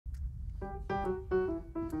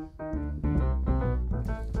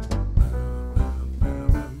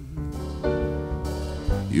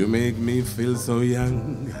You make me feel so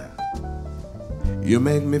young. You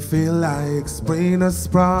make me feel like spring is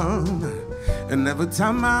sprung. And every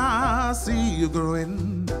time I see you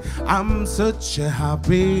growing, I'm such a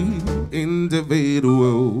happy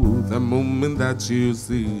individual. The moment that you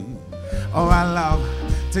see, oh, I love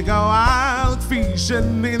to go out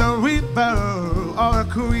fishing in a river or a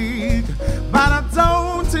creek, but I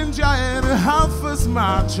don't enjoy it half as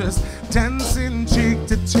much as dancing cheek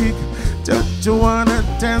to cheek. Don't you wanna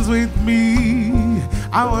dance with me?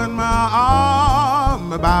 I want my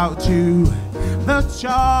arm about you, the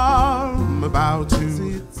charm about you.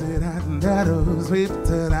 Sweet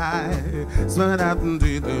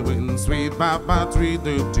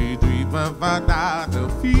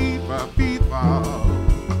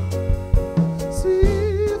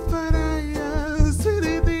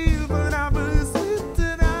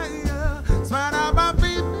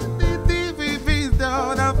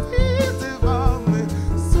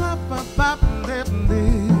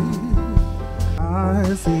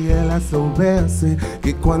si ela soubesse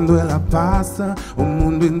que quando ela passa o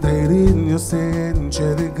mundo inteirinho se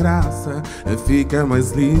enche de graça e fica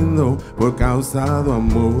mais lindo por causa do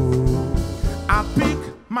amor. I pick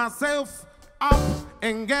myself up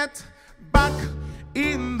and get back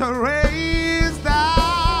in the race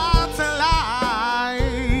that's alive,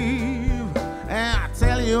 and I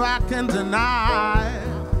tell you I can't deny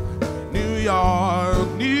New York,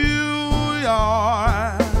 New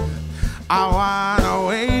York. I wanna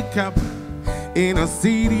wake up in a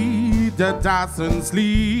city that doesn't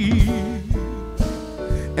sleep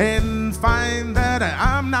and find that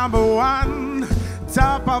I'm number one,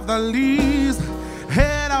 top of the list,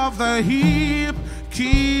 head of the heap,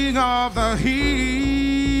 king of the heap.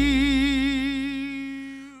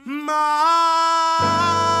 My